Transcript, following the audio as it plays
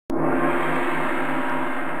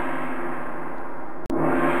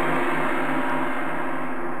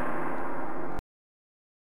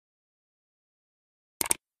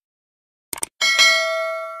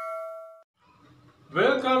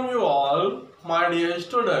My dear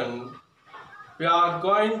student, we are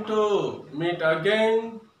going to meet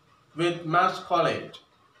again with Maths College.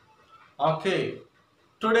 Okay,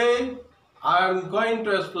 today I am going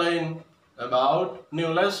to explain about new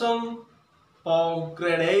lesson for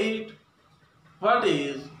grade 8. What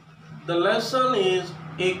is the lesson is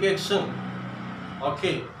equation.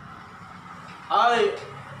 Okay, I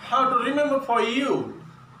have to remember for you.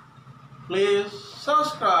 Please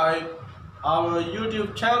subscribe our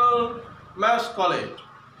YouTube channel Maths College.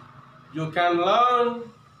 You can learn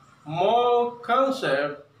more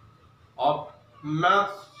concept of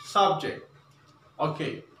math subject.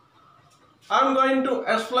 Okay, I'm going to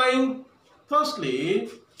explain firstly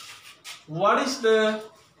what is the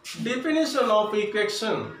definition of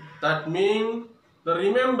equation. That means the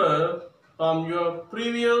remember from your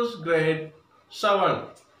previous grade 7.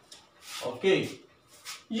 Okay,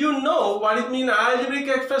 you know what it means algebraic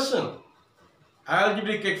expression.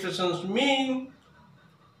 Algebraic expressions mean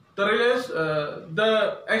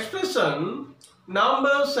the expression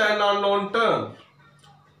numbers and unknown terms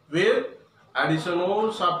with addition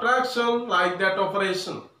or subtraction like that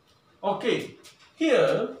operation. Okay,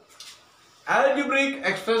 here algebraic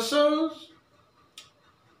expressions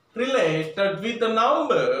related with the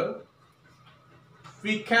number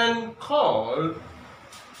we can call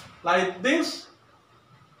like this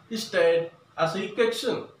state as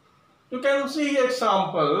equation. You can see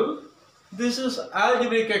example. This is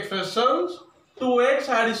algebraic expressions 2x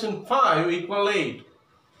addition 5 equal 8.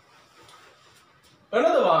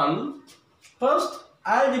 Another one, first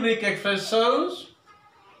algebraic expressions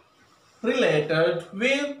related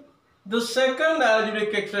with the second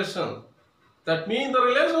algebraic expression. That means the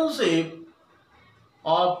relationship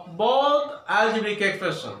of both algebraic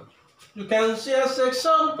expressions. You can see as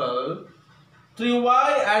example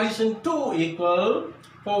 3y addition 2 equal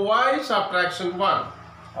 4y subtraction 1.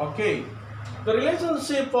 Okay. The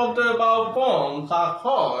relationship of the above forms are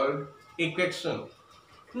called equation.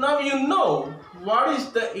 Now you know what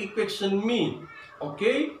is the equation mean.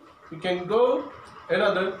 Okay, we can go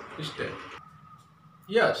another step.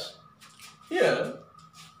 Yes, here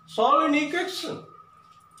solve an equation.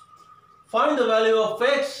 Find the value of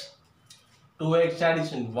x. 2x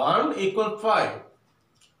addition 1 equal 5.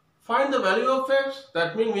 Find the value of x.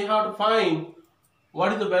 That means we have to find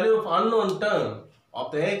what is the value of unknown term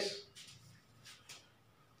of the x.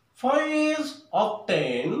 5 is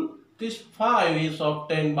obtained, this 5 is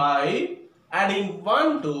obtained by adding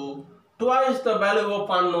 1 to twice the value of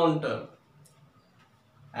unknown term.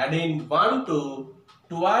 Adding 1 to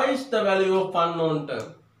twice the value of unknown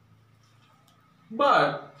term.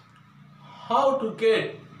 But how to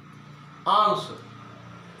get answer?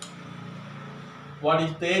 What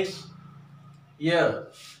is the x? Here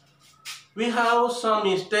we have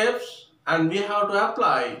some steps and we have to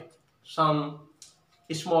apply some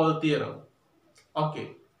small theorem.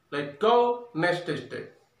 Okay, let's go next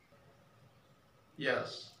step.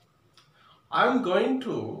 Yes, I'm going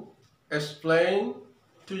to explain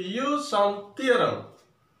to you some theorem.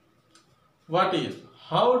 What is,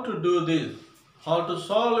 how to do this, how to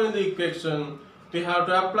solve in the equation, we have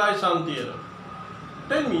to apply some theorem.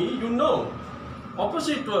 Tell me, you know,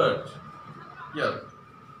 opposite words. Yes,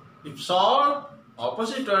 if short,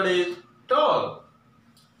 opposite word is tall.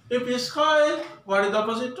 If it's sky, what is the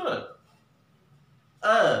opposite word?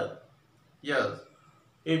 Earth. Yes.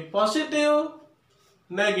 If positive,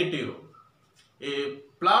 negative. If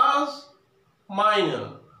plus,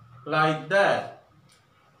 minus. Like that.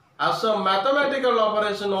 As a mathematical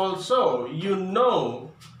operation also, you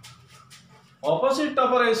know opposite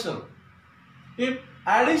operation. If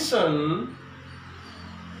addition,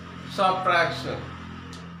 subtraction.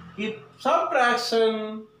 If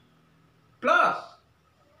subtraction, plus.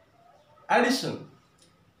 Addition.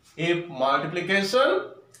 If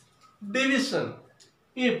multiplication, division.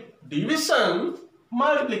 If division,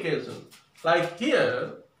 multiplication. Like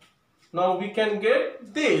here, now we can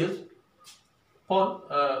get this for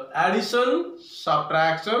addition,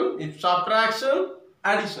 subtraction. If subtraction,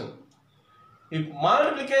 addition. If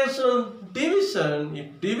multiplication, division.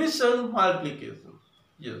 If division, multiplication.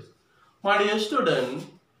 Yes. My dear student,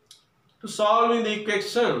 to solve in the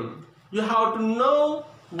equation, you have to know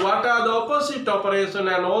what are the opposite operation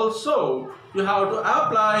and also you have to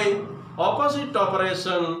apply opposite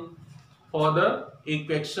operation for the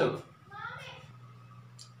equation.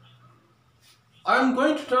 I am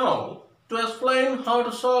going to now to explain how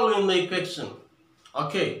to solve in the equation.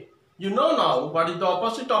 Okay, you know now what is the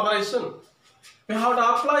opposite operation. We have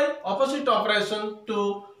to apply opposite operation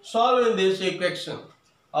to solve in this equation.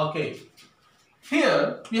 Okay,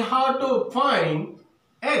 here we have to find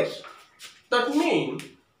x. That means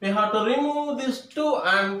we have to remove this 2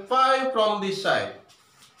 and 5 from this side.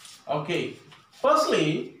 Okay.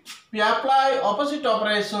 Firstly, we apply opposite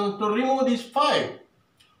operation to remove this 5.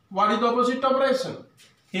 What is the opposite operation?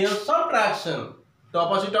 Here subtraction. The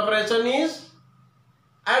opposite operation is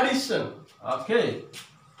addition. Okay.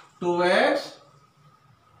 2x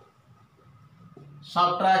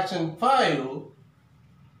subtraction 5.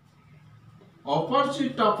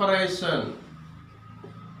 Opposite operation.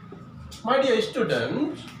 My dear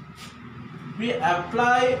students, we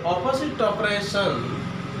apply opposite operation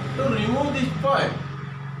to remove this 5.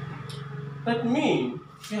 That means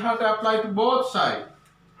we have to apply to both sides,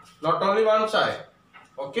 not only one side.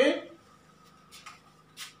 Okay?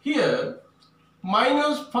 Here,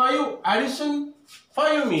 minus 5 addition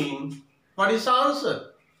 5 means, what is the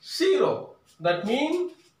answer? 0. That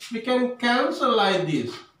means we can cancel like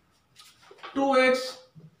this. 2x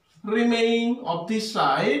remain of this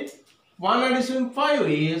side. 1 addition 5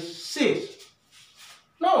 is 6.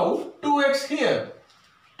 Now 2x here.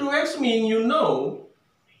 2x means you know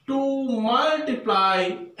 2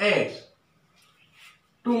 multiply x.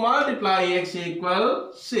 2 multiply x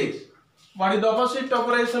equals 6. What is the opposite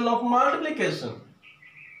operation of multiplication?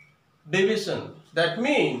 Division. That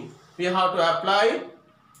means we have to apply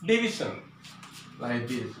division like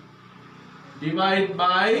this. Divide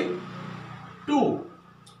by 2.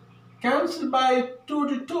 Cancel by 2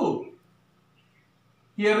 to 2.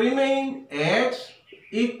 Here remain x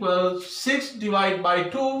equals 6 divided by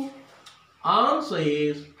 2. Answer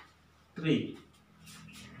is 3.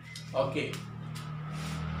 Okay.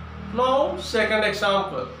 Now second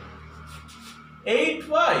example.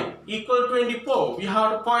 8y equal 24. We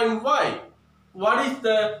have to find y. What is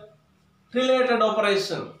the related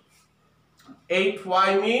operation?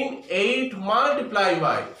 8y means 8 multiply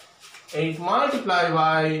y. 8 multiply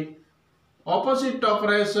y. Opposite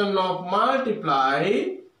operation of multiply,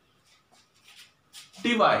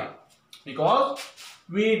 divide. Because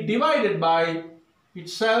we divided by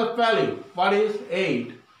its self value. What is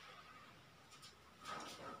 8?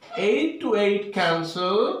 8 to 8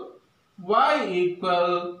 cancel. Y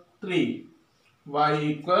equal 3. Y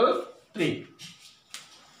equal 3.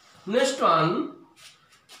 Next one.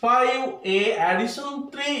 5a addition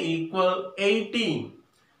 3 equal 18.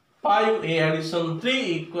 5a addition 3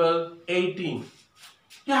 equal 18.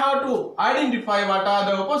 You have to identify what are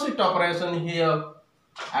the opposite operation here.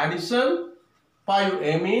 Addition.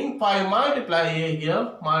 5a means 5 multiply a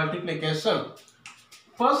here. Multiplication.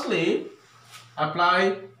 Firstly,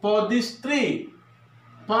 apply for this 3.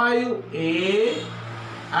 5a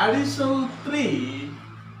addition 3.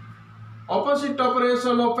 Opposite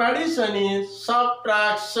operation of addition is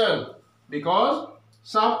subtraction. Because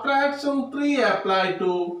subtraction 3 apply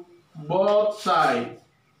to both sides.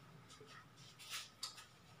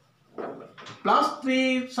 Plus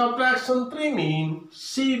 3 subtraction 3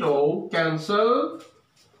 means 0 cancel.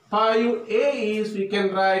 5a is, we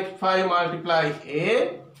can write 5 multiply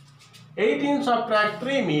a. 18 subtract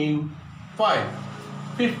 3 means 5.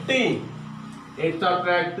 15. 8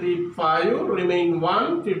 subtract 3, 5, remain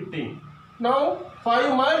 1, 15. Now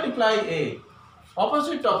 5 multiply a.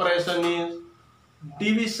 Opposite operation is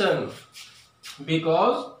division.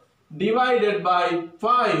 Because divided by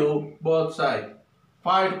 5 both sides.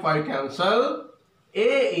 5 to 5 cancel.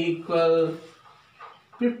 A equal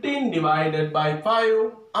 15 divided by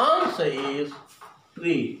 5. Answer is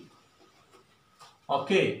 3.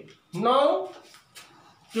 Okay. Now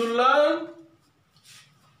to learn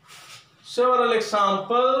several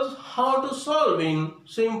examples how to solve in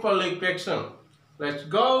simple equation. Let's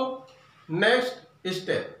go next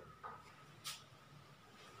step.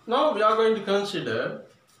 Now we are going to consider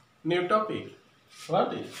new topic.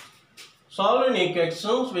 What is? Solving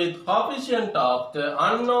equations with coefficient of the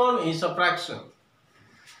unknown is a fraction.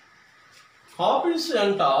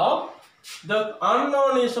 Coefficient of the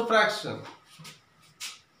unknown is a fraction.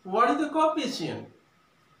 What is the coefficient?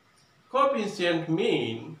 Coefficient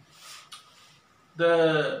means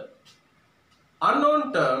the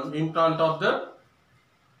unknown term in front of the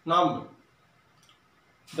number.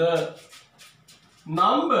 The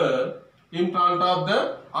number in front of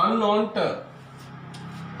the unknown term.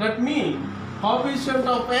 That means coefficient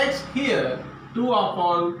of x here 2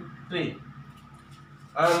 upon 3.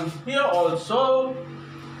 And here also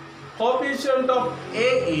coefficient of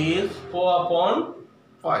a is 4 upon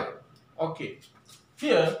 5. Okay.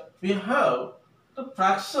 Here we have the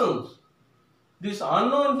fractions. This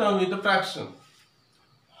unknown term is the fraction.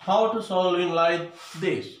 How to solve in like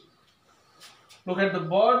this? Look at the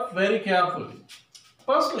board very carefully.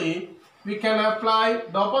 Firstly, we can apply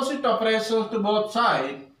the opposite operations to both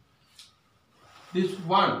sides. This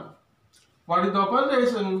 1 What is the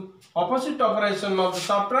opposite operation of the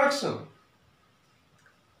subtraction?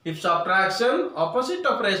 If subtraction, opposite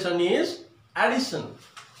operation is addition.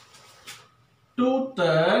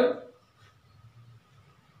 2/3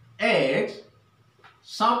 x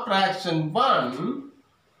subtraction 1,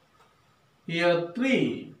 here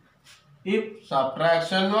 3. If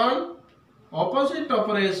subtraction 1, opposite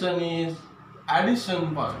operation is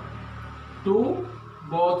addition 1 to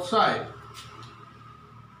both sides.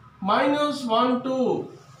 Minus 1 to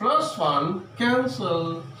plus 1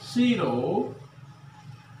 cancel 0.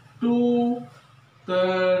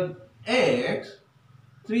 2/3 x,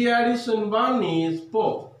 3 addition 1 is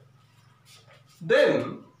 4.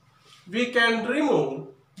 Then we can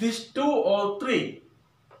remove this 2 or 3,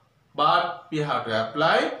 but we have to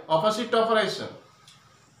apply opposite operation.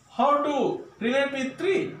 How to relate with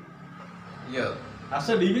 3? Yes, as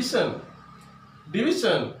a division.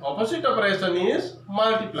 Division, opposite operation is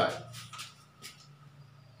multiply.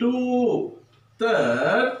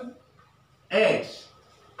 2/3 x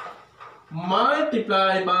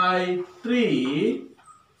multiply by 3,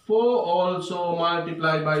 4 also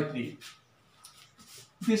multiply by 3.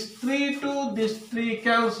 This 3 to this 3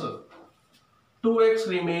 cancel. 2x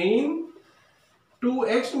remain.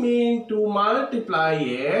 2x mean to multiply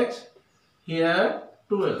x. Here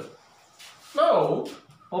 12. Now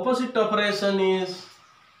opposite operation is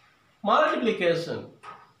multiplication.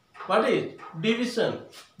 What is division?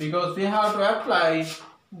 Because we have to apply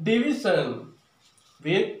division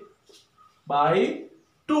with by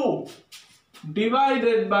 2,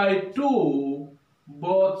 divided by 2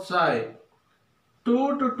 both sides. 2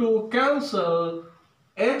 to 2 cancel,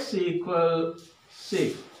 x equal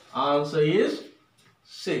 6. Answer is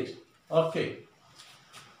 6. Okay.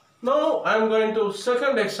 Now I am going to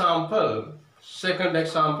second example. Second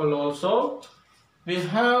example also. We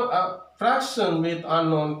have a fraction with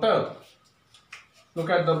unknown term. Look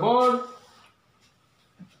at the board.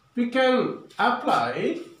 We can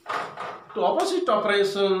apply to opposite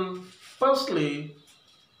operation, firstly,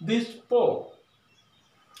 this 4.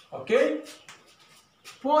 Okay?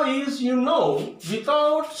 4 is, you know,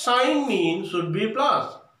 without sign mean should be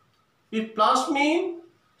plus. If plus mean,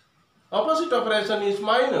 opposite operation is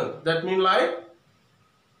minus. That means like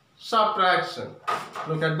subtraction.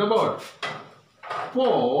 Look at the board.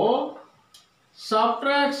 4,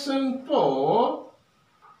 subtraction 4,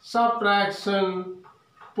 subtraction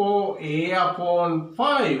 4a upon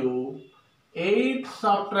 5, 8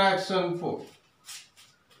 subtraction 4.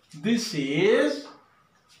 This is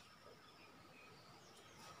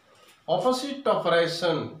opposite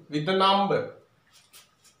operation with the number.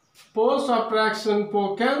 4 subtraction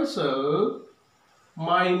 4 cancel,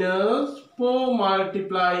 minus 4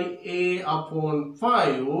 multiply a upon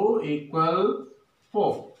 5 equal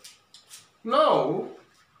 4. Now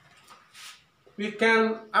we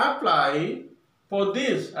can apply for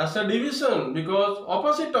this as a division because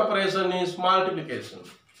opposite operation is multiplication.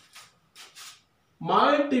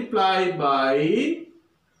 Multiply by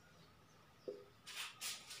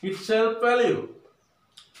its self value.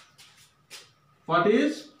 What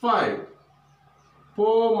is 5?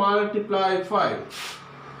 4 multiply 5.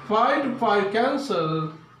 5 to 5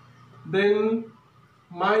 cancel. Then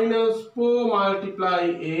minus 4 multiply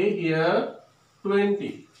a here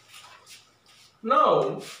 20.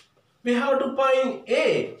 Now we have to find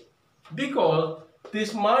a because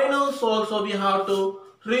this minus also we have to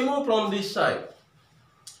remove from this side.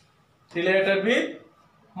 Related with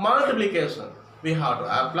multiplication, we have to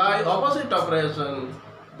apply opposite operation,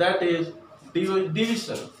 that is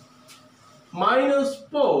division. Minus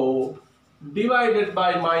 4 divided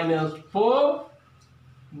by minus 4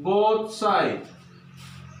 both sides.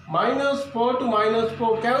 Minus 4 to minus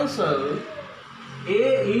 4 cancel,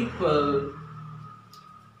 a equal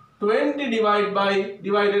 20 divided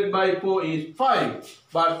by 4 is 5.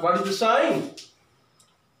 But what is the sign?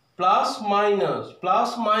 Plus minus,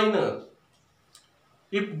 plus minus.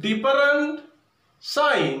 If different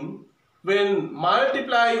sign when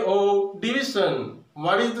multiply or division,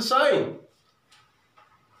 what is the sign?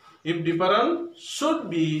 If different, should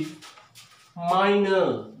be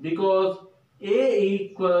minus because a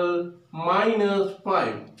equal minus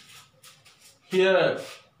 5. Here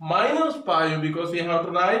minus 5 because we have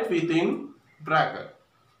to write within bracket.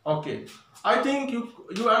 Okay, I think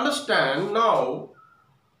you understand now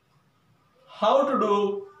how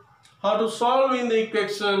to solve in the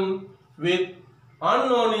equation with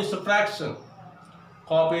unknown is a fraction.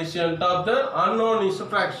 Coefficient of the unknown is a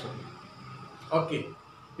fraction. Okay,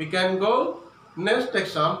 we can go next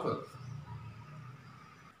example.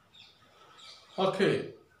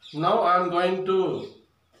 Okay, now I am going to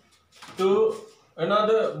do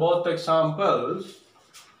another both examples.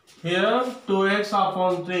 Here 2x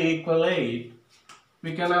upon 3 equal 8.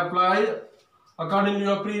 We can apply according to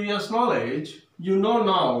your previous knowledge. You know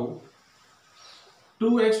now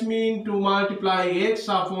 2x mean to multiply x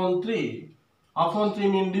upon 3. Upon 3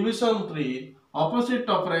 mean division 3. Opposite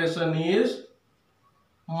operation is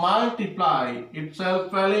multiply. Its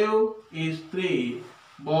self value is 3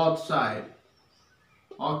 both sides.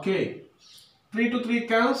 Okay. 3 to 3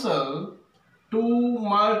 cancel. 2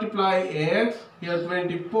 multiply x, here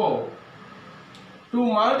 24. 2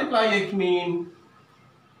 multiply x mean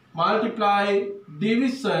multiply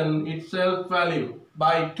division itself value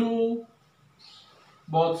by 2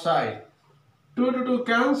 both sides. 2 to 2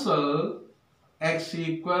 cancel, x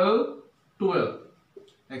equal 12.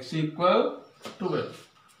 X equal 12.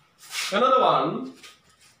 Another one,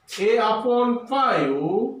 a upon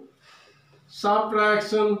 5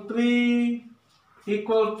 subtraction 3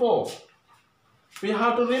 equal 4. We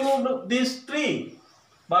have to remove these 3,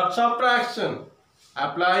 but subtraction,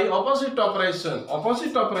 apply opposite operation.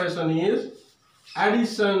 Opposite operation is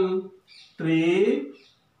addition 3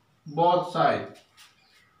 both sides.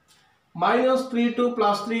 Minus 3 to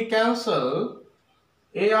plus 3 cancel,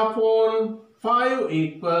 a upon 5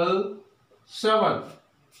 equal 7.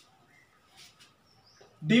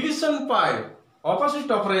 Division 5,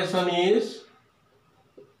 opposite operation is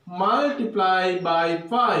multiply by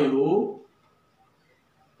 5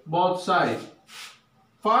 both sides.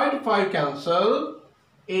 5 to 5 cancel,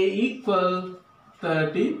 a equal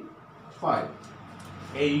 35.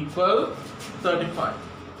 A equal 35.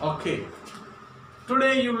 Okay.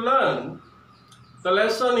 Today you learned the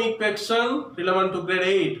lesson equation relevant to grade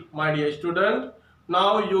 8, my dear student.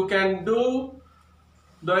 Now you can do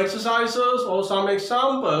the exercises or some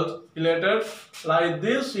examples related like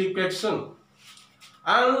this equation,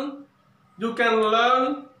 and you can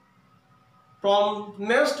learn from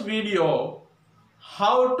next video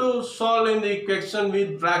how to solve in the equation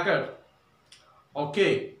with bracket.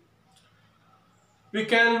 Okay, you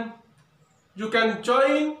can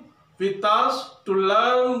join with us to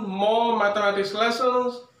learn more mathematics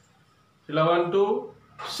lessons relevant to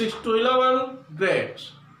 6 to 11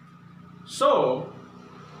 grades. So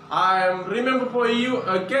I am remember for you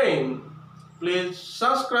again, please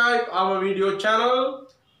subscribe our video channel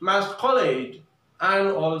Math College,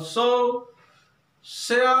 and also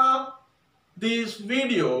share this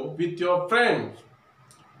video with your friends.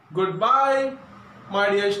 Goodbye, my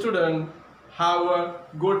dear student. Have a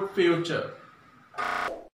good future.